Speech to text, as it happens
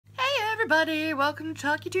everybody, welcome to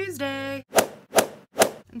Talky Tuesday.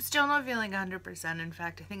 I'm still not feeling 100%. In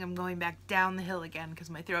fact, I think I'm going back down the hill again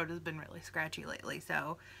because my throat has been really scratchy lately,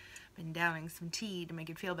 so I've been downing some tea to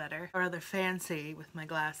make it feel better. Or rather fancy with my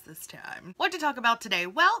glass this time. What to talk about today?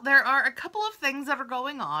 Well, there are a couple of things that are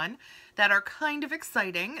going on that are kind of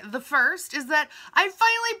exciting. The first is that I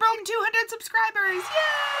finally broke 200 subscribers!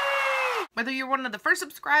 Yay! Whether you're one of the first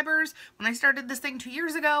subscribers when I started this thing 2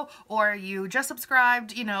 years ago, or you just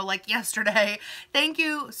subscribed, you know, like yesterday, thank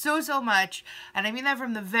you so much. And I mean that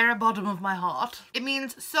from the very bottom of my heart. It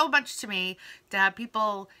means so much to me to have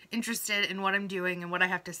people interested in what I'm doing and what I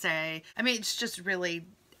have to say. I mean, it's just really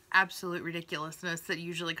absolute ridiculousness that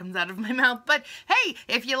usually comes out of my mouth, but hey,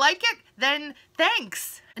 if you like it, then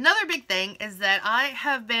thanks. Another big thing is that I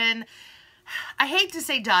have been, I hate to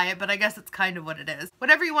say diet, but I guess it's kind of what it is.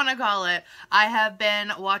 Whatever you want to call it, I have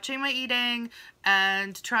been watching my eating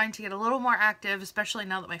and trying to get a little more active, especially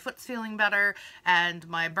now that my foot's feeling better and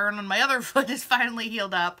my burn on my other foot is finally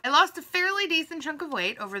healed up. I lost a fairly decent chunk of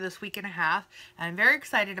weight over this week and a half, and I'm very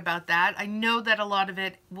excited about that. I know that a lot of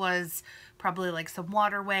it was probably like some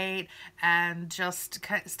water weight and just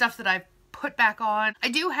kind of stuff that I've put back on. I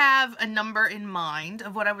do have a number in mind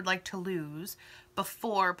of what I would like to lose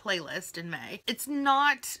before playlist in May. It's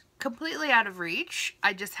not completely out of reach.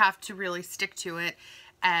 I just have to really stick to it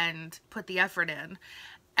and put the effort in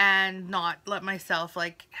and not let myself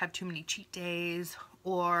like have too many cheat days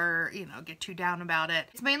or, you know, get too down about it.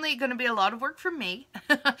 It's mainly going to be a lot of work for me.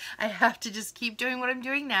 I have to just keep doing what I'm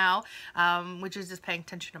doing now, which is just paying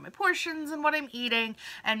attention to my portions and what I'm eating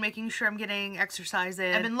and making sure I'm getting exercise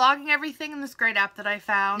in. I've been logging everything in this great app that I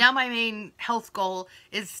found. Now my main health goal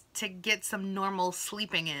is to get some normal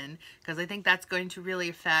sleeping in, because I think that's going to really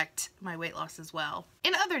affect my weight loss as well.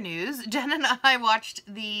 In other news, Jen and I watched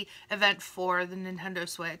the event for the Nintendo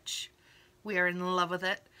Switch. We are in love with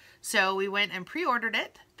it. So we went and pre-ordered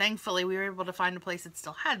it. Thankfully, we were able to find a place that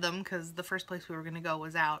still had them because the first place we were going to go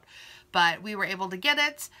was out. But we were able to get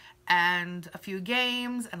it and a few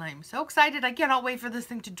games, and I'm so excited. I cannot wait for this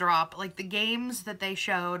thing to drop. Like the games that they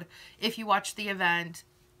showed, if you watched the event,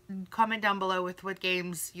 comment down below with what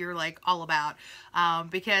games you're like all about,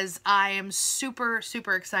 because I am super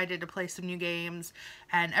excited to play some new games,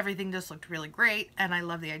 and everything just looked really great, and I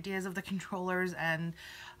love the ideas of the controllers, and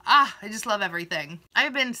I just love everything.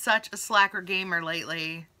 I've been such a slacker gamer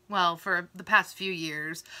lately. Well, for the past few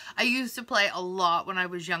years. I used to play a lot when I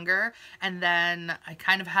was younger, and then I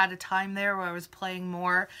kind of had a time there where I was playing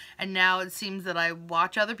more, and now it seems that I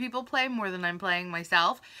watch other people play more than I'm playing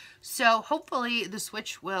myself. So hopefully the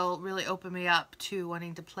Switch will really open me up to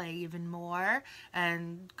wanting to play even more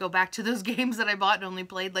and go back to those games that I bought and only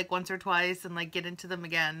played like once or twice and like get into them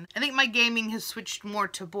again. I think my gaming has switched more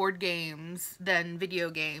to board games than video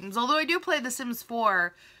games, although I do play The Sims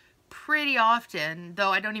 4 pretty often,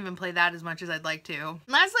 though I don't even play that as much as I'd like to.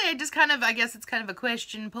 Lastly, I just kind of, I guess it's kind of a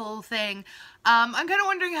question poll thing. I'm kind of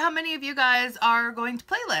wondering how many of you guys are going to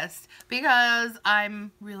playlist, because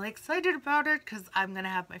I'm really excited about it because I'm gonna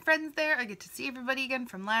have my friends there. I get to see everybody again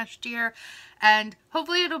from last year, and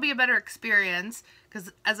hopefully it'll be a better experience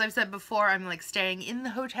because, as I've said before, I'm like staying in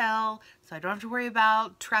the hotel, so I don't have to worry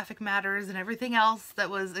about traffic matters and everything else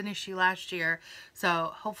that was an issue last year.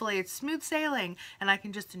 So hopefully it's smooth sailing and I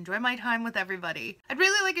can just enjoy my time with everybody. I'd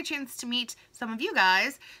really like a chance to meet some of you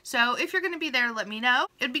guys, so if you're gonna be there, let me know.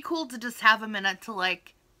 It'd be cool to just have a minute to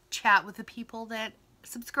like chat with the people that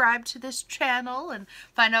subscribe to this channel and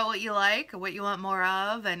find out what you like or what you want more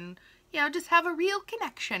of, and you know, just have a real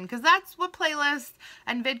connection, because that's what playlists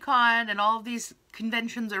and VidCon and all of these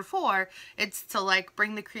conventions are for. It's to like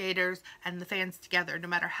bring the creators and the fans together, no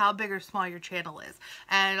matter how big or small your channel is.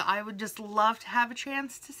 And I would just love to have a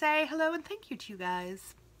chance to say hello and thank you to you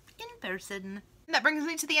guys in person. And that brings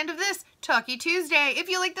me to the end of this Talky Tuesday. If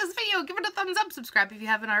you like this video, give it a thumbs up, subscribe if you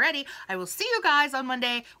haven't already. I will see you guys on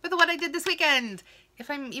Monday with what I did this weekend. If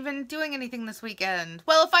I'm even doing anything this weekend.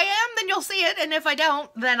 Well, if I am, then you'll see it, and if I don't,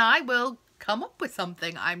 then I will come up with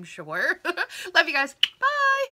something, I'm sure. Love you guys. Bye!